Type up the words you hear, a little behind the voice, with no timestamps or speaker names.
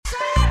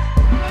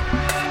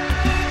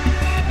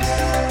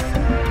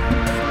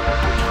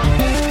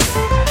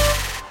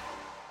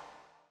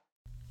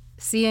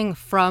seeing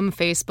from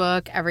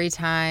Facebook every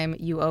time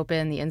you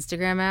open the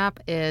Instagram app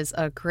is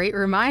a great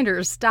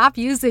reminder. Stop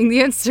using the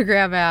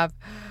Instagram app.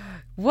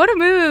 What a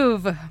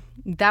move.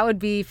 That would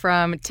be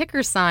from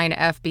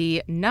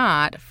tickersign.FB,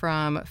 not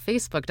from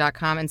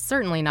Facebook.com, and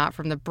certainly not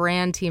from the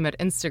brand team at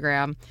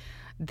Instagram.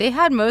 They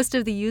had most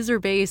of the user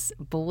base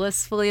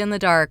blissfully in the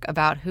dark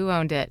about who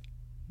owned it.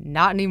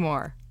 Not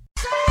anymore.